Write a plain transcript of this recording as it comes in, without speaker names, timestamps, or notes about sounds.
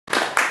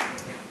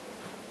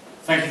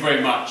Thank you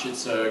very much.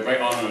 It's a great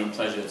honour and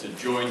pleasure to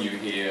join you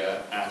here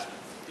at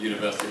the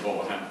University of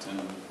Wolverhampton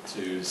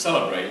to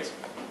celebrate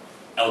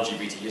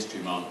LGBT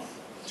History Month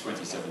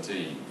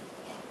 2017.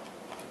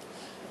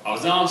 I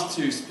was asked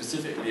to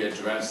specifically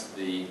address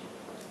the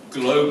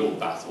global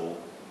battle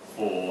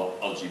for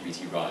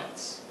LGBT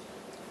rights.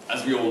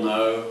 As we all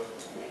know,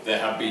 there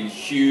have been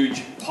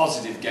huge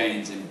positive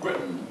gains in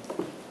Britain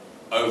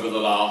over the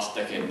last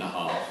decade and a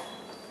half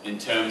in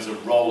terms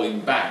of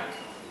rolling back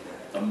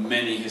the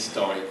many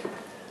historic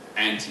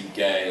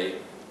anti-gay,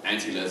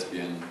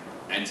 anti-lesbian,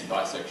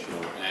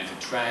 anti-bisexual and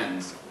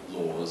anti-trans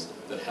laws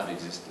that have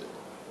existed.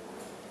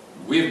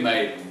 We've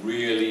made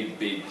really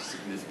big,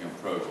 significant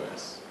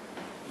progress.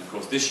 And of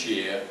course this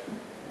year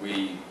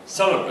we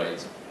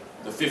celebrate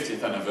the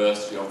 50th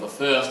anniversary of the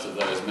first of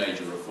those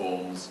major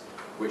reforms,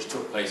 which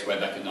took place way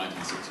back in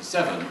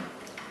 1967,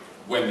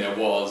 when there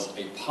was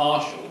a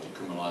partial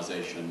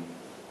decriminalisation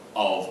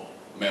of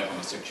male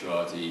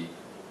homosexuality,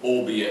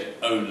 albeit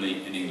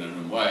only in England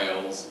and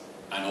Wales,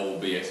 and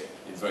albeit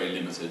in very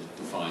limited,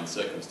 defined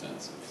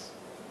circumstances.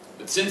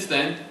 But since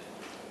then,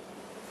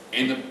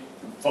 in the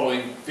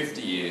following 50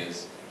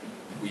 years,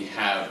 we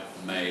have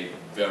made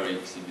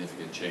very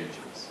significant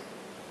changes.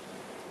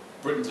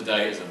 Britain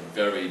today is a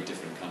very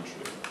different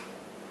country.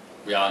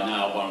 We are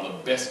now one of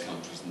the best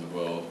countries in the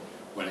world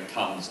when it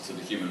comes to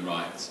the human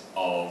rights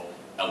of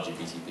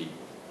LGBT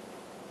people.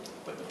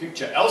 But the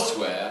picture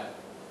elsewhere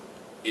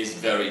is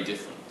very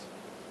different.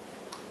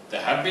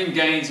 There have been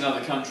gains in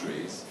other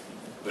countries,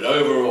 but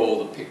overall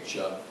the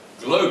picture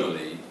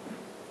globally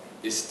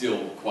is still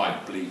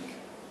quite bleak.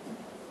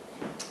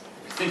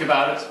 If you think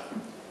about it,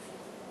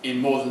 in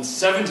more than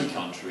 70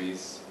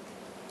 countries,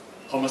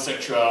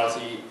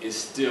 homosexuality is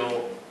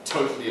still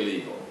totally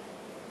illegal.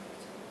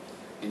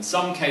 In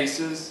some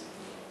cases,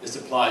 this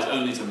applies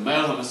only to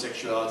male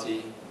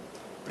homosexuality,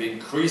 but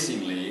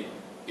increasingly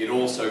it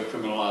also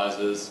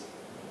criminalises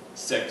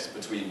sex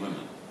between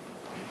women.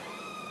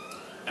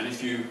 And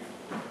if you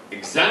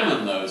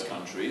examine those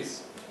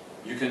countries,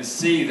 you can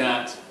see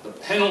that the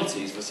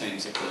penalties for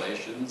same-sex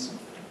relations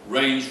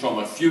range from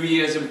a few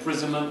years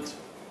imprisonment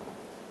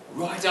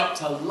right up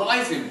to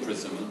life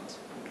imprisonment,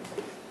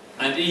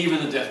 and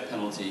even the death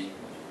penalty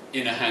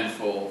in a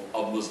handful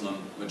of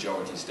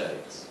Muslim-majority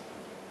states.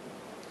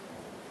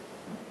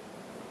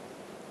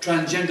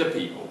 Transgender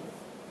people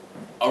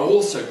are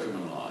also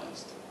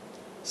criminalised,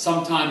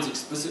 sometimes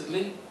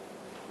explicitly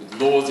with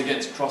laws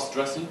against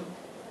cross-dressing,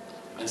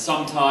 and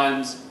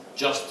sometimes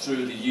just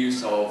through the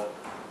use of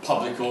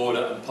public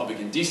order and public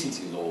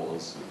indecency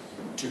laws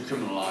to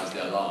criminalise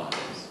their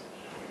lives.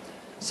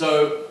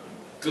 So,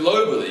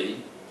 globally,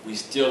 we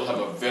still have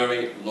a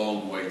very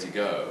long way to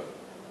go.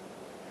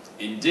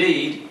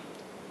 Indeed,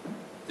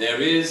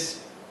 there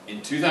is,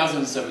 in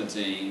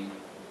 2017,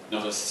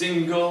 not a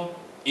single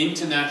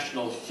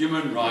international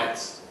human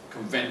rights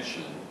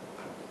convention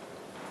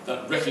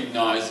that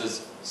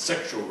recognises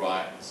sexual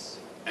rights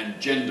and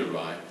gender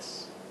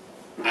rights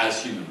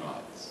as human rights.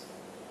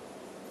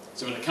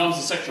 So when it comes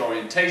to sexual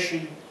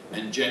orientation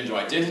and gender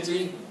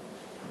identity,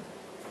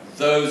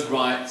 those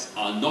rights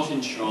are not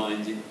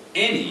enshrined in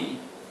any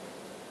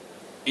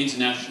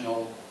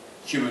international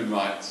human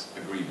rights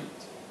agreement.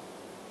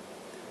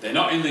 They're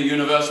not in the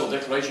Universal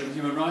Declaration of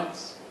Human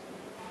Rights.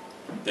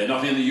 They're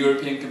not in the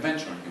European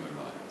Convention on Human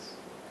Rights.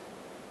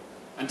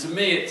 And to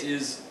me it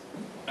is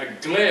a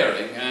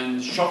glaring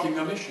and shocking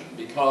omission,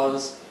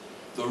 because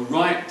the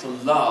right to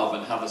love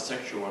and have a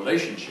sexual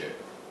relationship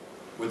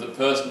with a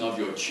person of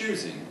your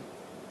choosing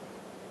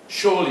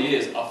surely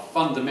is a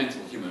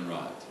fundamental human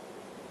right,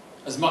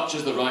 as much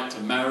as the right to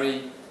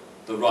marry,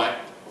 the right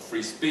of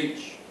free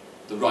speech,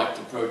 the right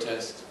to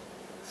protest,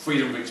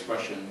 freedom of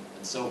expression,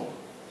 and so on.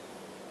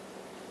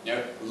 You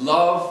know,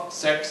 love,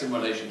 sex, and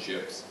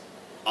relationships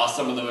are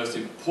some of the most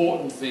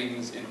important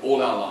things in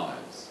all our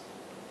lives.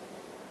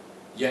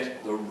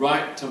 Yet the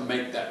right to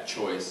make that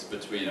choice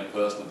between a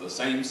person of the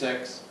same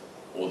sex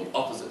or the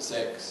opposite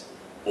sex,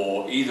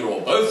 or either or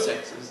both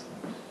sexes,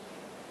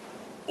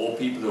 or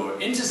people who are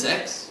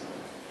intersex,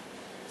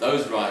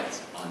 those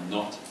rights are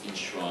not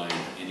enshrined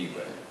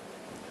anywhere.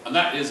 And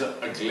that is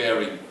a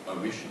glaring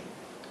omission.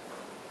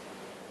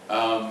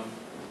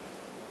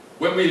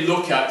 When we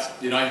look at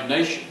the United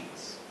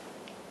Nations,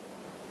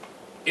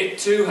 it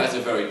too has a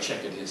very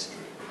checkered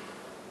history.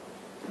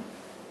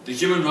 The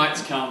Human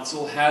Rights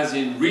Council has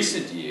in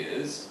recent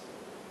years,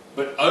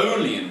 but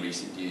only in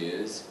recent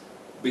years,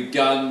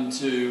 begun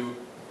to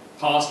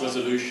pass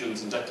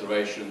resolutions and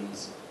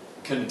declarations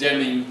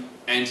condemning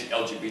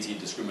anti-LGBT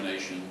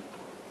discrimination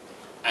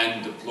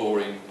and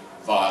deploring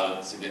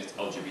violence against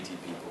LGBT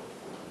people,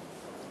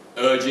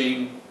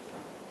 urging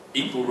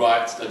equal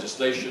rights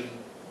legislation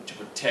to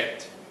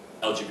protect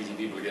LGBT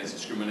people against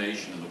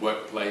discrimination in the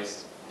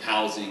workplace,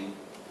 housing,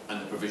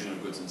 and the provision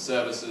of goods and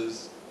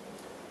services,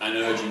 and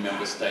urging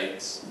member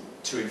states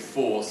to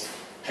enforce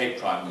hate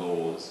crime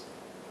laws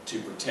to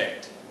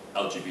protect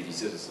LGBT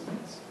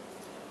citizens.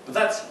 But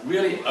that's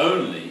really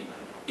only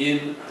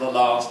in the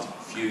last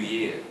few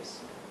years.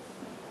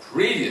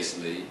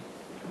 Previously,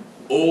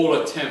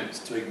 all attempts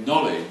to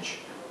acknowledge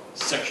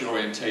sexual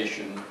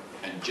orientation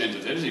and gender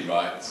identity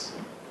rights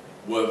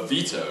were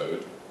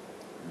vetoed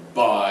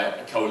by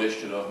a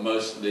coalition of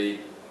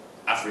mostly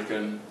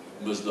African,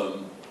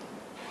 Muslim,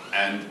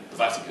 and the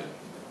Vatican.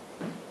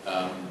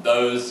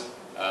 Those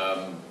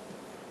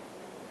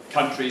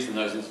countries and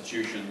those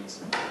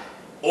institutions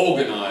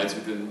organised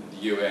within the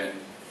UN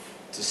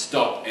to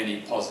stop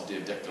any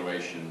positive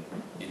declaration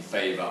in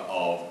favour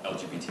of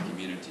LGBT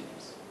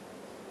communities.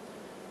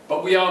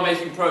 But we are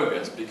making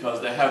progress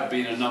because there have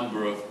been a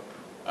number of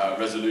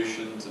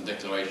resolutions and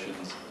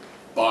declarations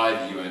by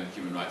the UN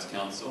Human Rights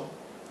Council.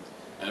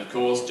 And of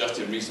course, just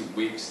in recent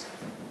weeks,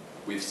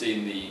 we've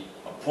seen the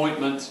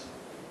appointment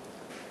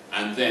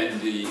and then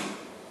the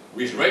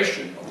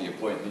reiteration of the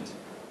appointment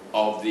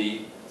of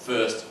the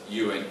first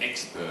UN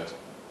expert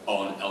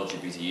on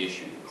LGBT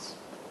issues.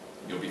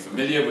 You'll be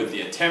familiar with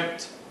the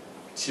attempt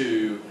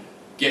to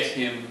get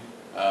him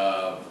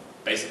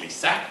basically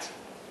sacked,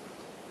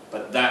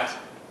 but that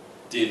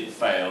did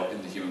fail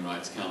in the Human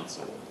Rights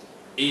Council,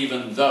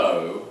 even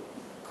though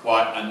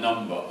quite a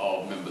number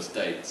of member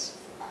states,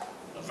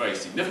 a very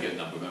significant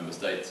number of member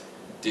states,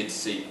 did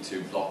seek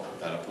to block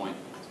that appointment.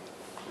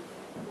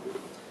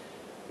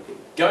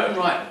 Going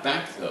right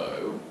back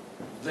though,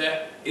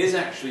 there is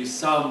actually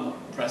some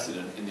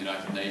precedent in the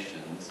United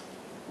Nations,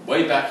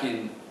 way back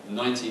in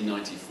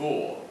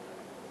 1994,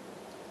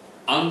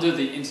 under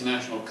the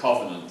International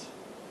Covenant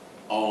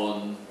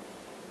on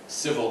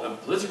Civil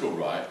and Political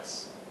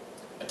Rights,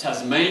 a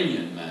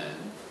Tasmanian man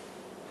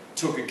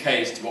took a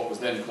case to what was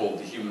then called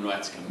the Human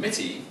Rights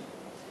Committee,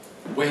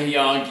 where he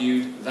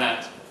argued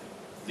that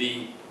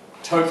the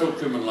total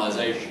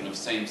criminalisation of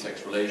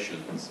same-sex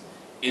relations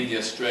in the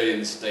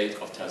Australian state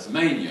of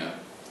Tasmania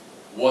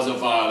was a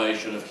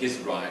violation of his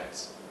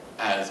rights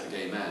as a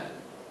gay man.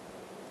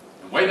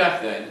 And way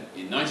back then,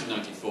 in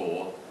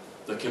 1994,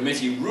 the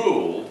committee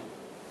ruled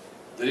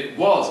that it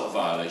was a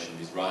violation of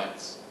his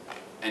rights,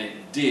 and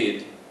it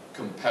did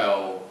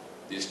compel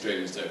the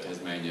Australian state of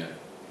Tasmania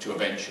to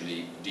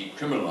eventually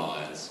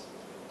decriminalise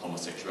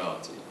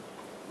homosexuality,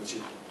 which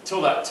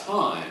until that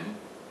time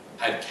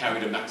had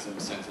carried a maximum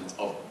sentence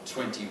of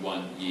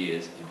 21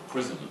 years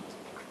imprisonment.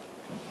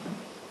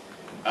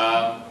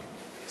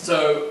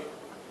 So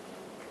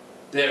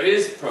there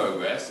is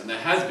progress, and there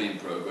has been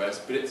progress,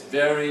 but it's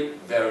very,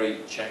 very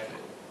checkered.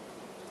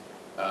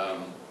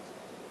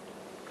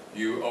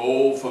 You are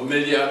all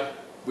familiar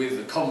with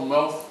the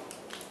Commonwealth,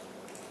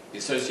 the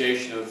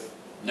Association of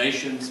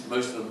Nations,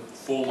 most of them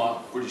former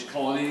British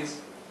colonies,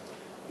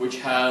 which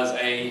has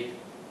a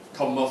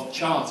Commonwealth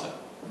Charter.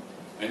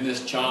 And in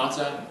this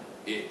charter,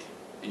 it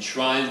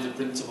enshrines the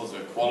principles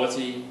of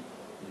equality,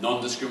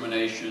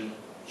 non-discrimination,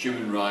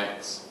 human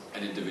rights,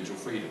 and individual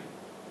freedom.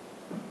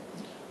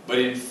 But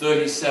in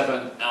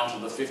 37 out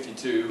of the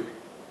 52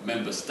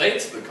 member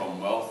states of the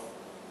Commonwealth,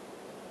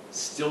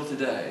 still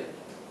today,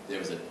 there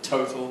is a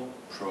total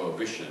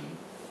prohibition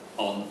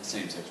on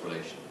same-sex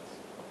relations.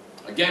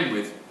 Again,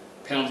 with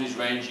penalties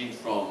ranging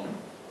from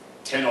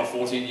 10 or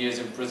 14 years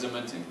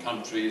imprisonment in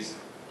countries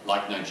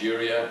like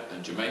Nigeria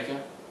and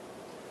Jamaica,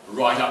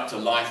 right up to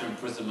life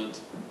imprisonment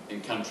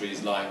in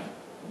countries like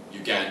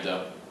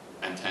Uganda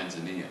and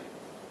Tanzania.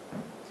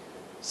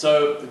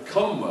 So the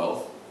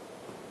Commonwealth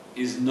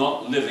is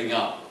not living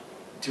up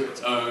to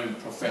its own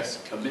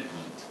professed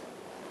commitment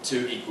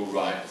to equal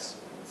rights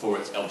for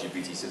its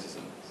LGBT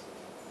citizens.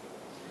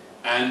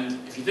 And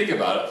if you think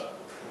about it,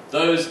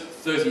 those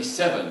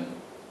 37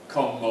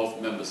 Commonwealth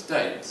member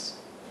states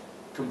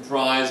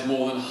comprise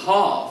more than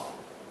half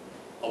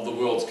of the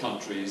world's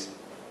countries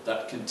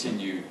that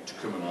continue to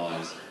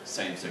criminalise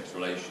same-sex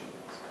relations.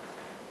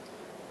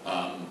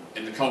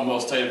 In the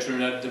Commonwealth state of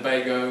Trinidad and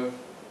Tobago,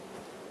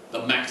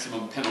 the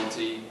maximum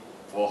penalty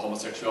for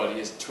homosexuality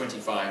is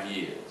 25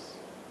 years.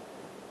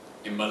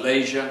 In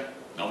Malaysia,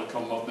 another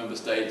Commonwealth member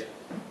state,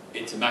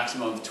 it's a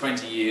maximum of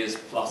 20 years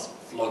plus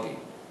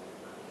flogging.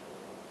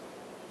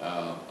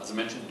 As I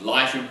mentioned,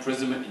 life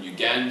imprisonment in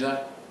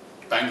Uganda,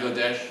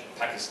 Bangladesh,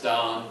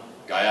 Pakistan,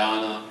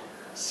 Guyana,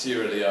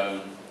 Sierra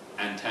Leone,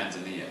 and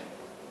Tanzania.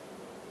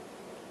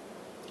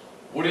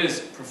 What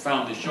is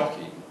profoundly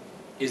shocking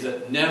is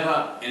that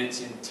never in its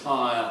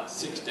entire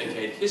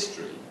 6-decade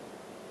history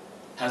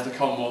has the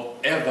Commonwealth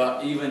ever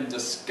even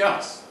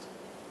discussed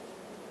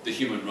the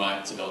human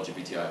rights of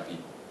LGBTI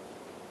people.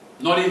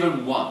 Not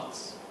even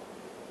once.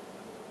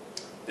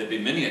 There have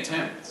been many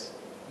attempts,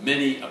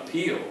 many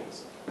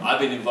appeals. I've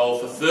been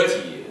involved for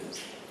 30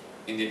 years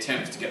in the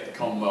attempts to get the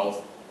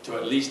Commonwealth to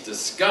at least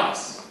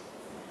discuss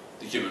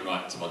the human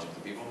rights of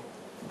LGBT people.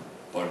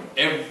 But in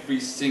every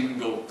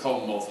single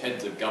Commonwealth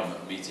heads of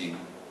government meeting,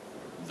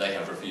 they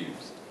have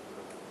refused.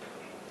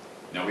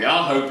 Now we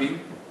are hoping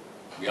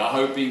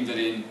that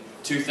in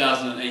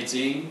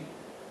 2018,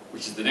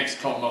 which is the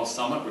next Commonwealth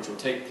Summit, which will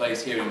take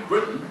place here in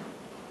Britain,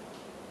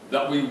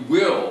 that we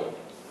will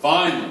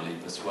finally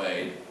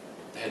persuade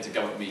the heads of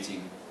government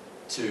meeting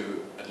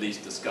to at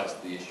least discuss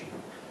the issue.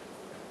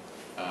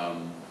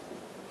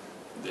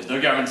 There's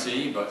no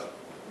guarantee, but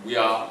we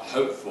are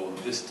hopeful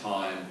that this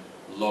time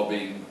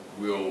lobbying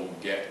we'll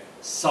get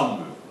some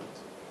movement.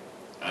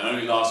 And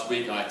only last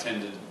week I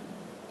attended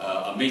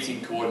a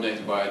meeting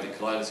coordinated by the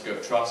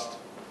Kaleidoscope Trust,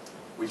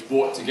 which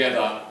brought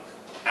together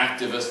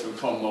activists from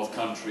Commonwealth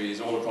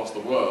countries all across the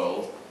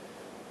world,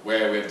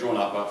 where we've drawn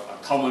up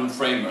a common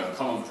framework, a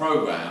common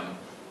programme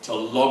to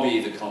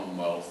lobby the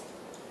Commonwealth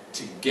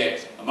to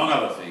get, among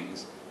other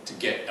things, to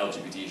get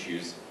LGBT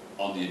issues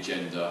on the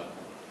agenda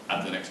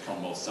at the next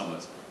Commonwealth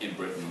Summit in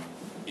Britain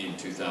in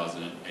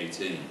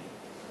 2018.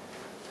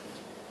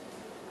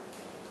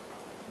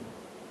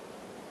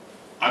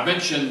 I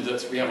mentioned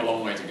that we have a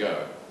long way to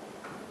go,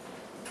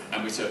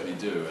 and we certainly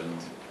do. And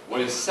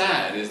what is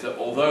sad is that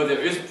although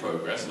there is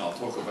progress, and I'll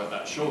talk about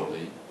that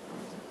shortly,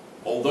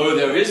 although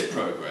there is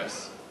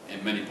progress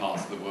in many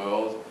parts of the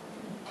world,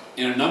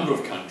 in a number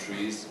of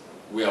countries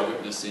we are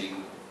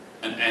witnessing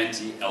an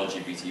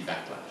anti-LGBT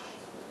backlash.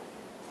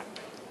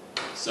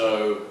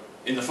 So,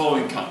 in the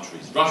following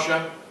countries: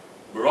 Russia,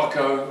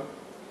 Morocco,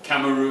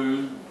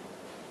 Cameroon,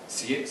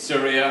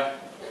 Syria,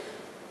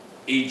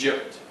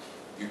 Egypt,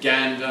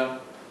 Uganda,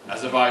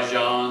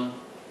 Azerbaijan,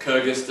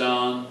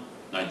 Kyrgyzstan,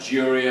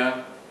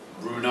 Nigeria,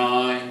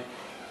 Brunei,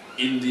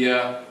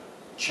 India,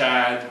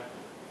 Chad,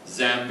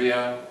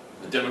 Zambia,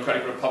 the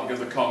Democratic Republic of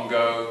the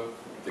Congo,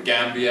 the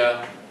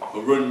Gambia,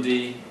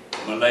 Burundi,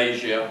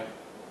 Malaysia,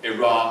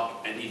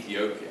 Iraq, and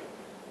Ethiopia.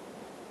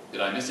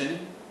 Did I miss any?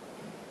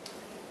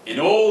 In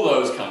all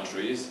those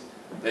countries,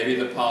 they've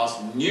either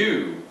passed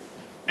new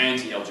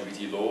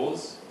anti-LGBT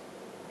laws,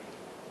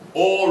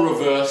 or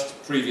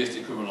reversed previous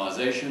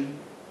decriminalisation,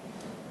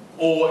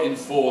 or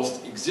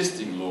enforced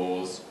existing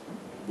laws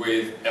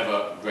with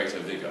ever greater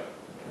vigour.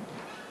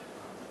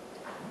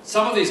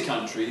 Some of these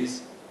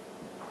countries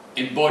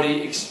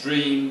embody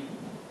extreme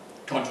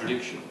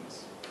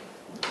contradictions.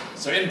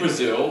 So in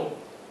Brazil,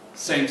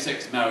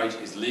 same-sex marriage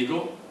is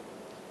legal,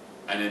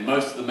 and in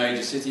most of the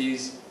major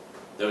cities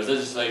there is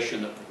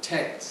legislation that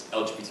protects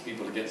LGBT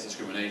people against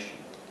discrimination.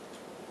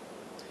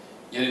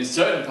 Yet in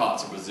certain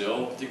parts of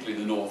Brazil, particularly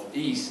the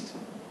northeast,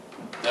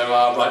 there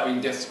are right-wing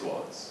death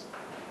squads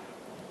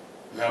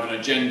who have an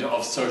agenda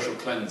of social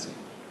cleansing.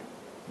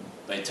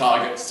 They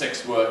target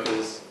sex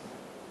workers,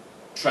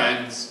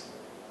 trans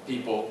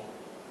people,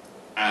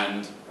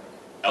 and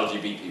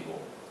LGBT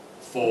people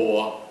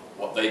for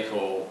what they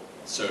call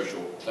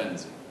social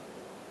cleansing,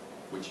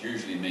 which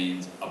usually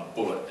means a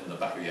bullet in the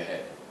back of your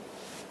head.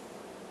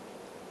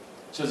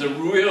 So there's a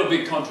real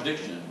big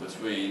contradiction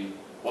between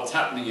what's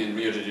happening in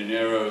Rio de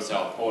Janeiro,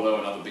 Sao Paulo,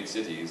 and other big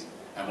cities,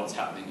 and what's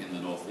happening in the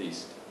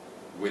northeast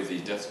with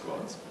these death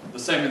squads. The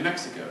same with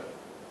Mexico.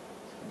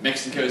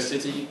 Mexico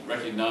City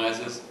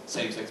recognizes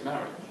same-sex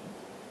marriage.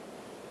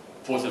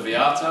 Puerto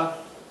Vallarta,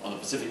 on the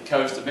Pacific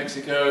coast of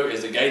Mexico,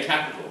 is a gay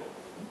capital.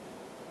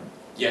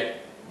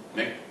 Yet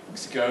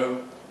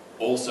Mexico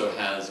also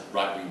has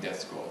right-wing death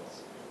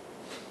squads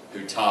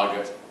who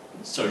target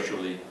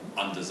socially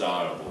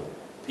undesirable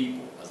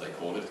people, as they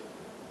call it,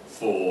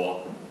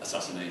 for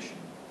assassination,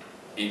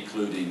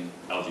 including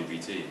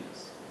LGBTs.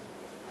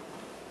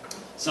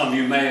 Some of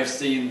you may have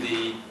seen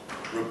the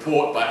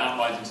report by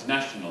Outline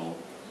International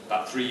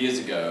about 3 years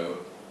ago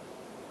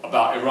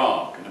about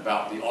Iraq and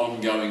about the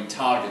ongoing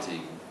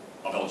targeting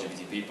of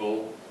LGBT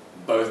people,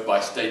 both by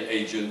state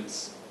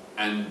agents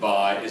and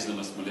by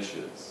Islamist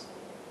militias.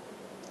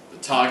 The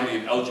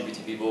targeting of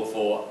LGBT people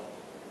for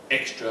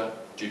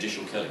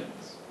extrajudicial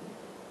killings.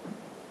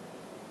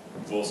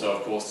 We've also,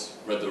 of course,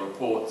 read the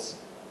reports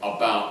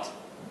about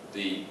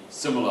the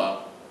similar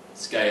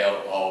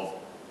scale of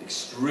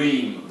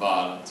extreme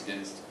violence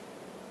against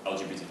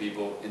LGBT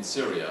people in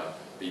Syria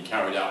being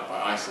carried out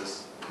by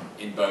ISIS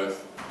in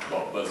both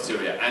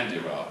Syria and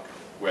Iraq,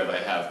 where they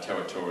have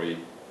territory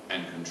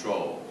and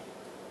control.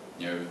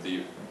 You know,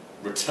 the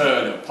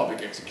return of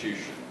public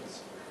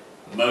executions,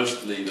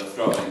 mostly the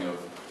throwing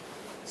of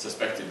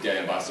suspected gay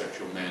and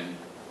bisexual men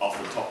off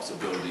the tops of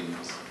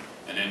buildings,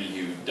 and any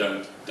who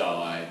don't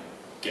die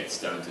get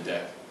stoned to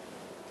death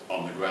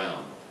on the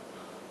ground.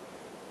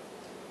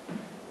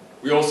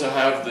 We also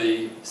have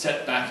the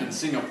setback in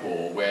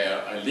Singapore,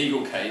 where a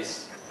legal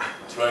case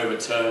to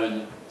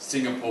overturn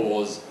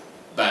Singapore's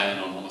ban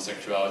on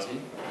homosexuality,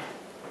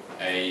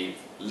 a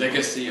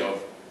legacy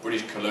of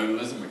British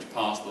colonialism which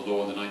passed the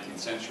law in the 19th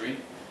century,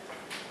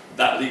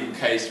 that legal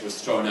case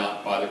was thrown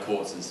out by the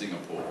courts in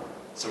Singapore.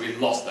 So we've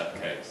lost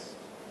that case.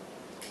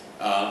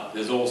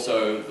 There's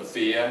also the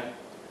fear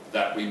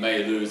that we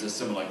may lose a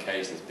similar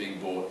case that's being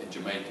brought in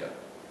Jamaica.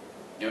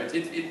 You know,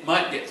 it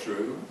might get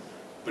through,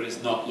 but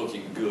it's not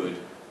looking good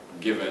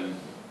given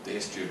the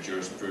history of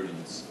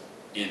jurisprudence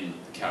in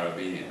the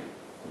Caribbean.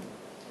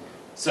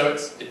 So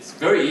it's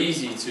very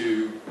easy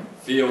to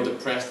feel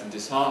depressed and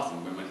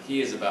disheartened when one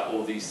hears about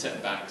all these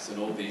setbacks and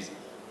all these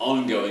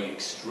ongoing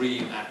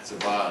extreme acts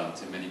of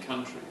violence in many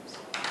countries.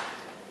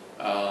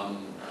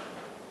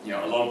 You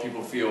know, a lot of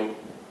people feel,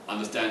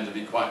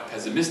 understandably, quite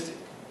pessimistic.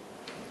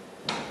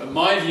 But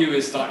my view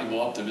is slightly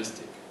more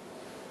optimistic.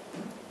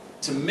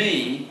 To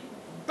me,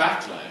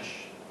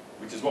 backlash,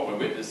 which is what we're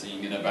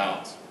witnessing in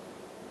about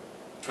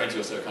 20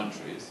 or so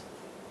countries,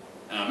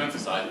 and I'm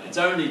emphasising, it's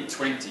only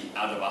 20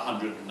 out of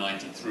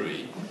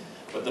 193,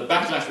 but the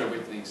backlash we're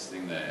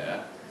witnessing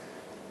there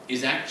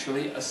is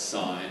actually a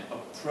sign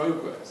of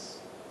progress.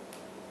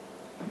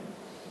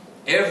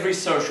 Every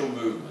social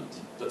movement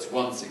that's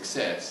won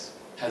success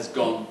has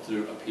gone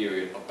through a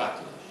period of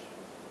backlash.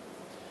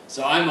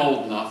 So I'm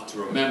old enough to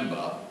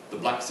remember the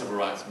Black Civil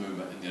Rights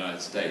Movement in the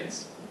United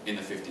States in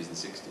the 50s and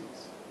 60s.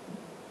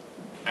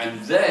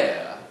 And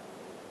there,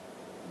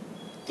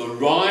 the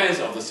rise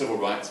of the Civil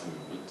Rights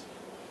Movement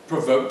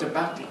provoked a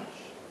backlash.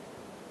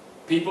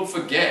 People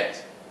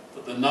forget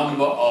that the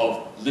number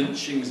of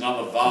lynchings and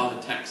other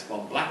violent attacks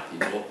upon black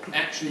people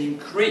actually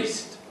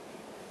increased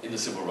in the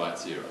Civil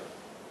Rights era.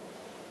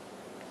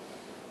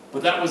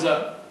 But that was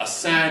a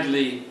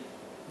sadly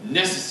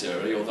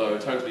necessary, although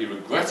totally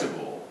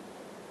regrettable,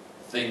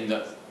 thing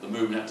that the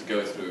movement had to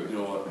go through in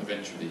order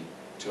eventually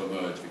to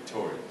emerge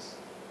victorious.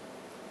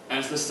 And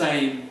it's the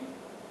same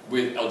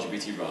with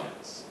LGBT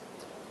rights.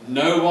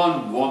 No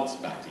one wants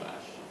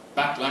backlash.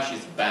 Backlash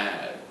is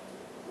bad.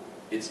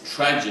 It's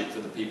tragic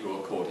for the people who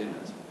are caught in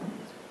it.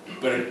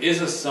 But it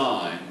is a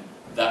sign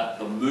that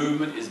the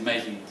movement is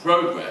making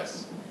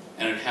progress,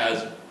 and it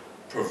has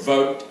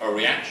provoked a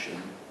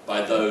reaction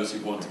by those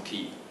who want to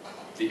keep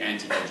the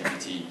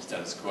anti-LGBT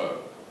status quo.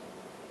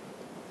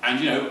 And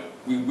you know,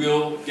 we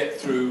will get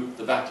through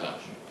the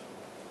backlash.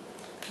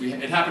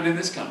 It happened in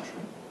this country.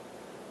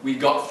 We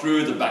got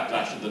through the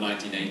backlash of the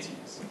 1980s.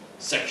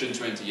 Section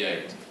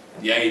 28,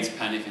 the AIDS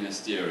panic and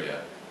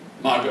hysteria,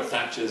 Margaret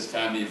Thatcher's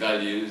family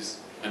values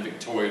and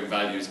Victorian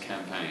values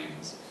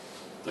campaigns,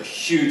 the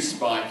huge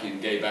spike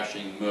in gay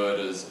bashing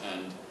murders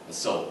and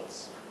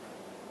assaults,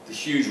 the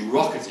huge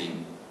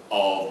rocketing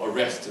of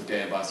arrests of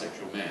gay and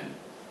bisexual men.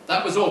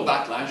 That was all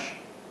backlash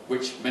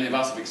which many of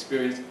us have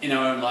experienced in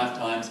our own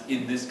lifetimes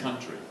in this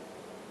country.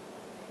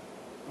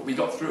 But we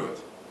got through it,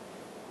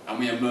 and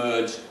we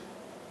emerged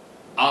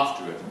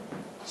after it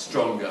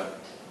stronger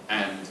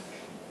and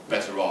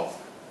better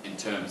off in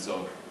terms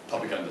of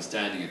public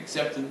understanding and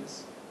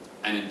acceptance,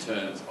 and in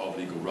terms of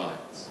legal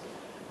rights.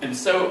 And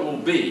so it will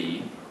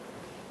be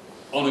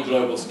on a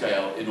global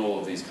scale in all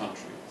of these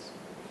countries.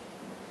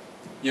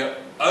 You know,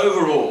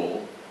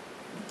 overall,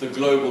 the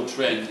global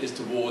trend is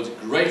towards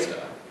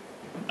greater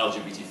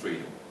LGBT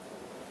freedom.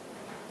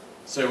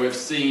 So we've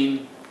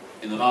seen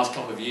in the last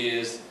couple of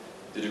years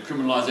the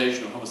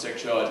decriminalisation of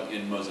homosexuality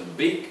in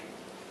Mozambique,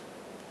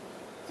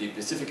 the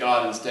Pacific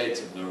Island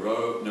states of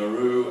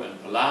Nauru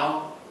and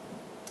Palau,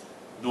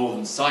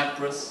 Northern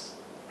Cyprus,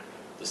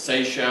 the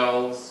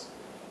Seychelles,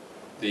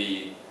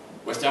 the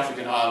West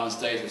African island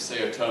state of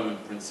Sao Tome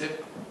and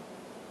Principe,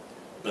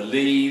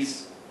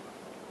 Belize.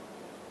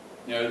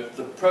 You know,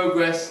 the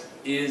progress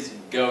is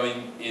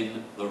going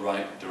in the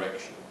right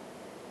direction.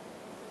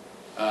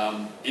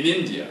 In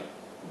India,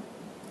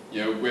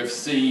 you know, we've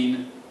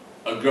seen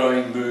a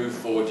growing move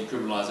for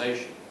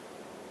decriminalisation.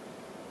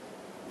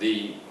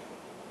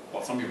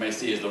 What some people may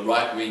see as the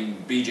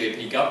right-wing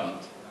BJP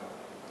government,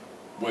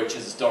 which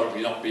has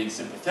historically not been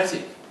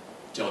sympathetic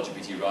to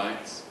LGBT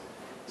rights.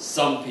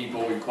 Some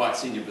people in quite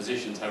senior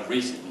positions have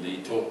recently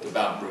talked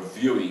about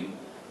reviewing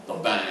the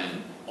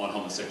ban on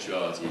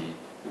homosexuality.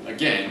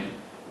 Again,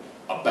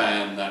 a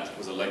ban that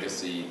was a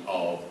legacy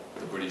of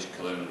the British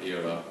colonial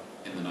era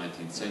in the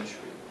 19th century.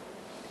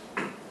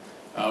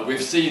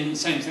 We've seen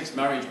same-sex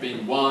marriage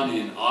being won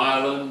in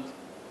Ireland,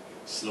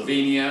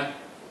 Slovenia,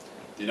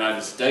 the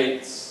United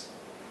States,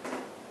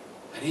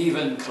 and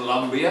even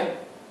Colombia,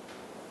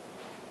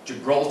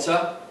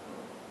 Gibraltar,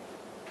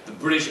 the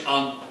British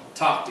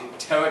Antarctic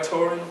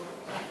Territory,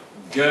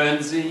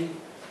 Guernsey,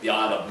 the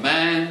Isle of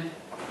Man,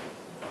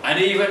 and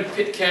even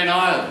Pitcairn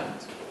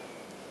Island.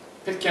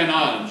 Pitcairn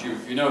Island,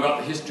 if you know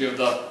about the history of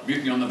the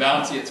mutiny on the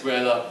Bounty, it's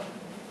where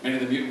many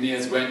of the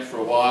mutineers went for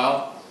a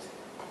while.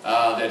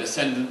 Their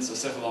descendants are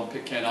settled on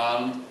Pitcairn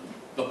Island.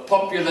 The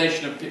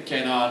population of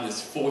Pitcairn Island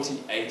is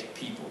 48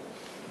 people.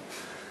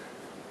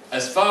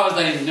 As far as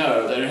they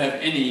know, they don't have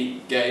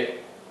any gay,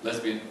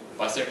 lesbian,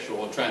 bisexual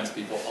or trans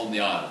people on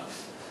the island.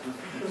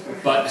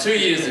 But 2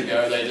 years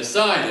ago they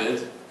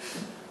decided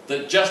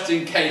that just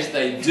in case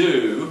they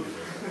do,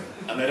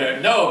 and they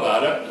don't know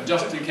about it, and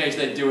just in case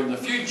they do in the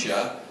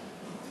future,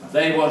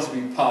 they want to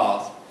be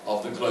part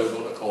of the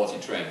global equality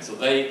trend. So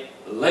they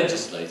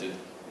legislated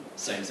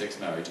same-sex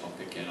marriage on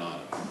Pitcairn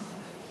Island.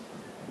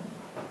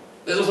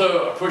 There's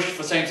also a push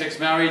for same-sex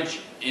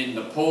marriage in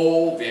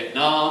Nepal,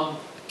 Vietnam,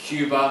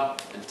 Cuba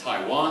and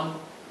Taiwan.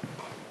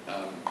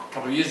 A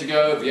couple of years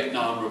ago,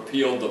 Vietnam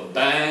repealed the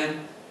ban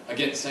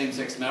against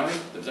same-sex marriage.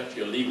 There was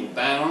actually a legal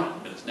ban on it,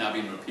 but it's now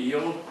been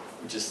repealed,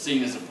 which is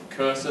seen as a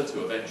precursor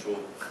to eventual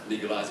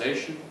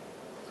legalization.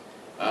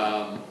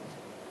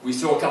 We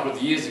saw a couple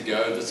of years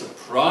ago the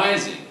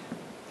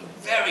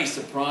very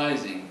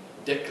surprising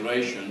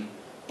declaration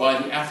by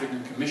the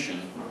African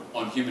Commission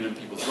on Human and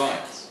People's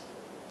Rights.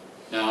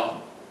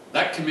 Now,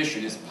 that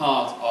commission is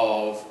part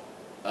of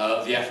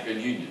the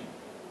African Union,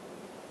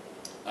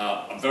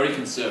 a very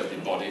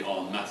conservative body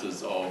on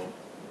matters of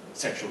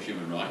sexual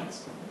human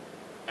rights,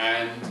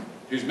 and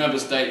whose member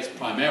states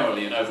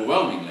primarily and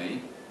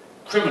overwhelmingly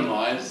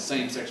criminalised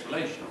same-sex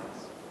relations.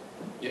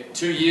 Yet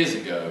 2 years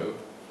ago,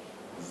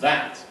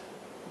 that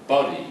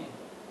body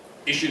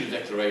issued a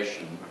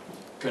declaration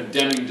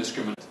condemning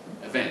discriminatory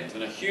event,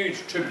 and a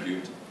huge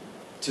tribute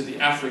to the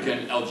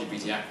African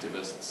LGBT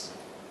activists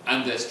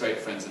and their straight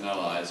friends and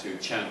allies who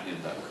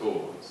championed that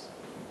cause.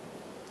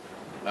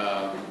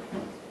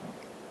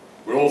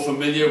 We're all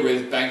familiar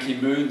with Ban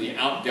Ki-moon, the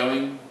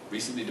outgoing,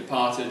 recently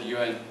departed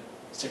UN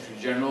Secretary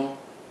General,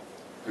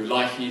 who,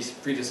 like his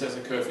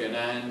predecessor Kofi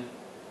Annan,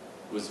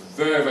 was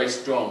very, very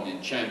strong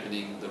in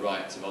championing the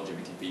rights of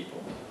LGBT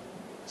people,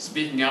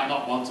 speaking out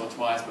not once or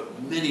twice,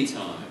 but many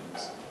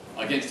times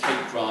against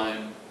hate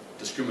crime,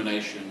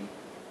 discrimination,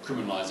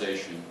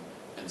 criminalisation,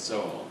 and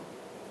so on.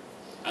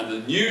 And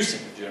the new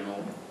Secretary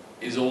General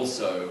is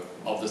also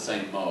of the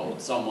same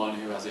mould, someone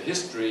who has a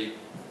history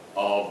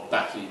of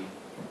backing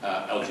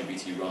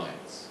LGBT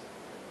rights.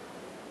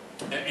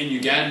 In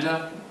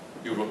Uganda,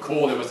 you'll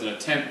recall there was an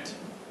attempt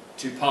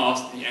to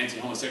pass the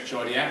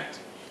Anti-Homosexuality Act,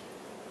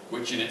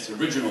 which in its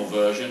original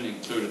version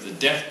included the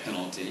death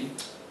penalty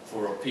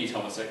for repeat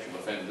homosexual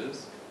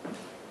offenders.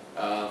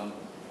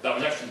 That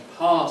was actually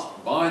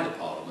passed by the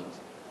Parliament,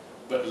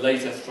 but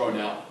later thrown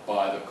out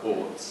by the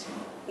courts,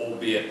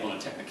 albeit on a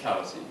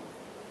technicality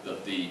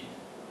that the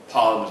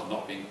Parliament had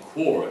not been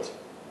quorate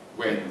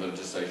when the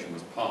legislation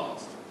was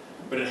passed.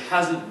 But it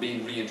hasn't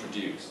been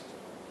reintroduced.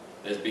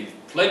 There's been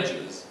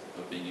pledges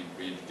of being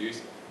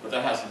reintroduced, but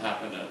that hasn't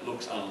happened, and it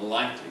looks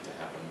unlikely to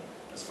happen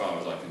as far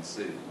as I can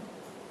see.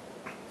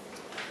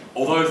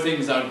 Although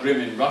things are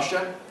grim in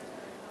Russia,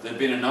 there have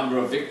been a number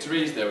of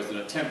victories. There was an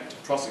attempt to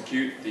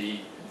prosecute the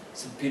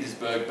St.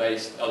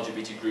 Petersburg-based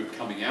LGBT group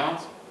Coming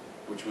Out,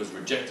 which was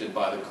rejected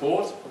by the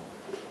court.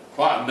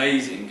 Quite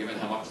amazing, given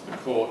how much the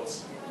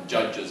courts and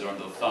judges are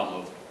under the thumb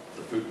of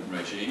the Putin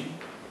regime.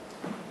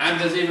 And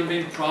there's even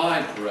been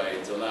pride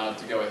parades allowed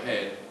to go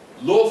ahead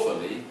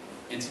lawfully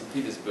in St.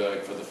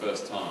 Petersburg for the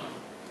first time,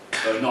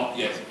 though not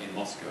yet in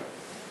Moscow.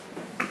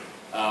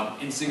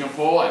 In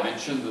Singapore, I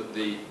mentioned that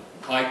the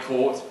High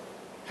Court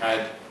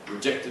had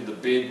rejected the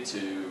bid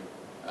to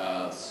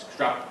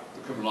scrap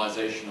the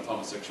criminalisation of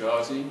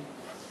homosexuality,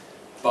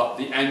 but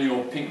the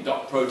annual Pink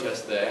Dot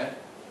protest there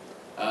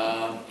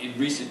in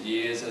recent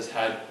years has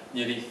had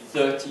nearly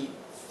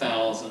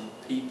 30,000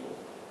 people.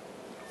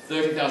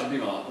 30,000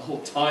 people on a little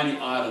tiny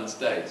island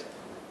state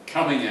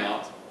coming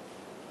out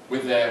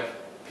with their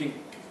pink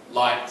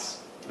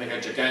lights to make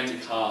a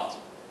gigantic heart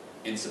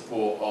in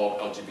support of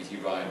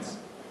LGBT rights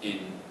in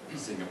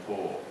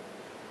Singapore.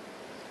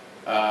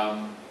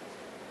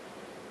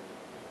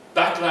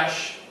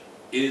 Backlash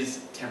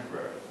is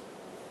temporary.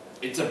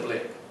 It's a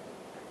blip.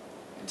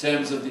 In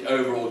terms of the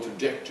overall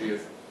trajectory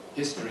of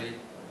history,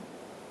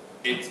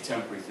 it's a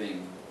temporary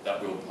thing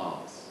that will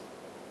pass.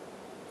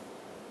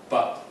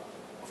 But,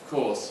 of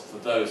course, for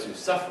those who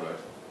suffer it,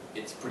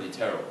 it's pretty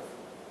terrible.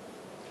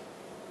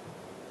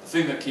 The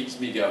thing that keeps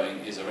me going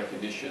is a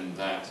recognition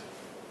that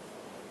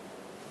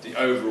the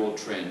overall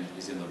trend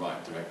is in the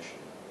right direction.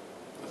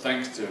 But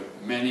thanks to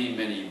many,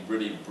 many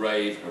really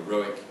brave,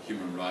 heroic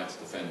human rights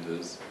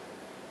defenders,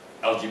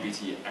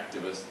 LGBT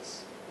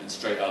activists, and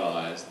straight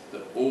allies,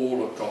 that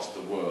all across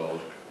the world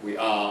we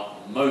are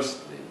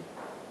mostly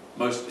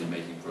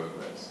making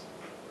progress.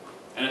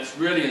 And it's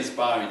really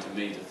inspiring to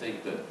me to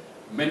think that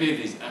many of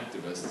these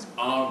activists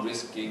are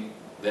risking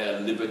their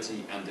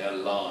liberty and their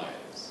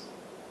lives.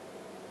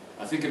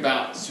 I think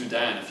about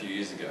Sudan a few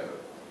years ago.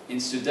 In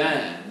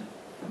Sudan,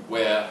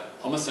 where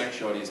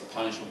homosexuality is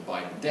punishable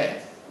by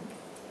death,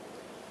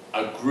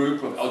 a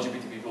group of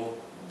LGBT people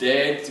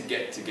dared to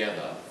get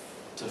together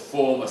to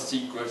form a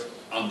secret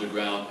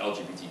underground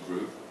LGBT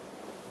group,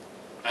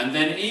 and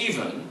then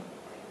even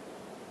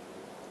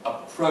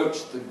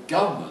approached the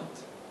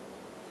government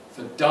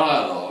for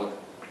dialogue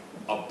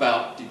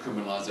about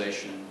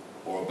decriminalisation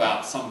or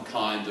about some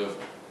kind of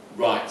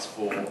rights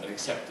for and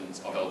acceptance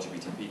of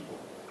LGBT people.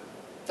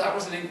 That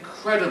was an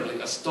incredibly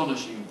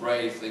astonishing,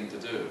 brave thing to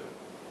do.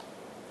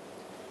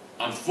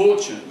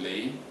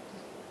 Unfortunately,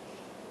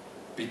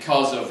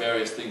 because of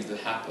various things that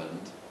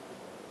happened,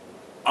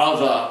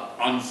 other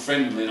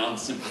unfriendly and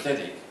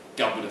unsympathetic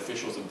government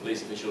officials and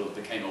police officials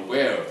became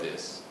aware of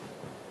this,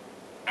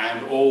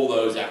 and all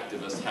those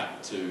activists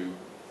had to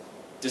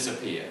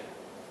disappear.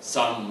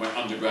 Some went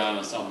underground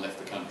and some left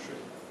the country,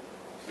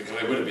 because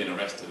they would have been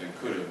arrested and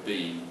could have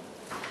been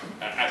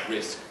at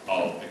risk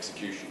of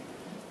execution.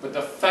 But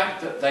the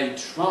fact that they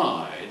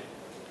tried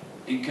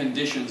in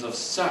conditions of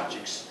such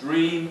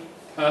extreme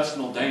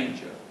personal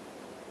danger,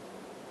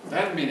 if they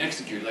hadn't been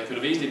executed, they could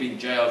have easily been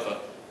jailed for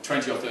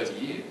 20 or 30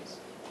 years.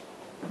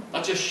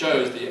 That just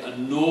shows the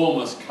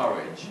enormous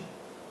courage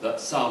that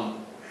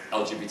some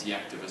LGBT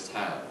activists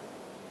have.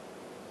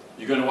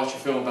 You're going to watch a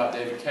film about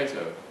David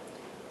Kato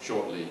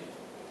shortly.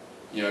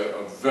 You know,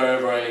 a very,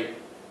 very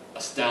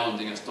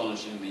astounding,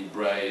 astonishingly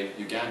brave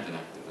Ugandan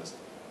activist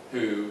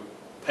who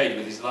paid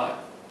with his life.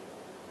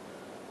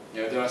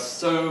 You know, there are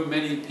so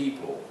many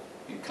people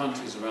in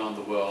countries around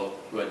the world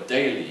who are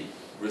daily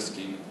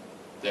risking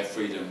their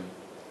freedom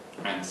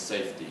and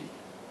safety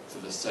for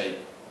the sake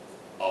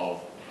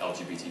of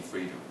LGBT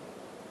freedom.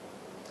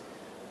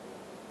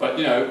 But,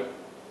 you know,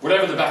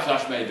 whatever the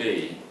backlash may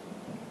be,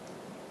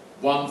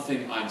 one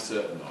thing I'm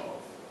certain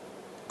of,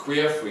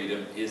 queer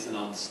freedom is an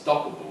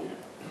unstoppable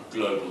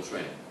global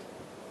trend.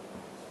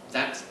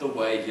 That's the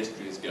way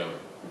history is going.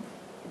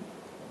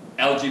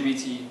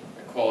 LGBT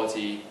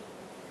equality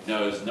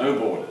knows no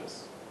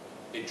borders.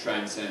 It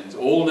transcends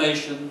all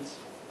nations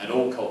and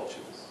all cultures.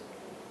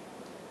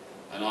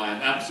 And I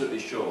am absolutely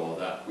sure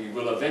that we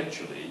will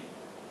eventually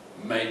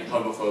make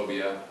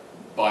homophobia,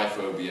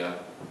 biphobia,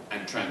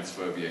 and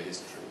transphobia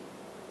history.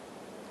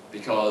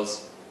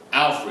 Because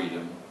our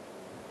freedom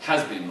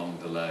has been long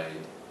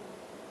delayed,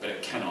 but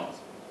it cannot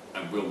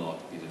and will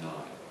not be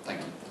denied.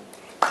 Thank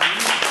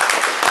you.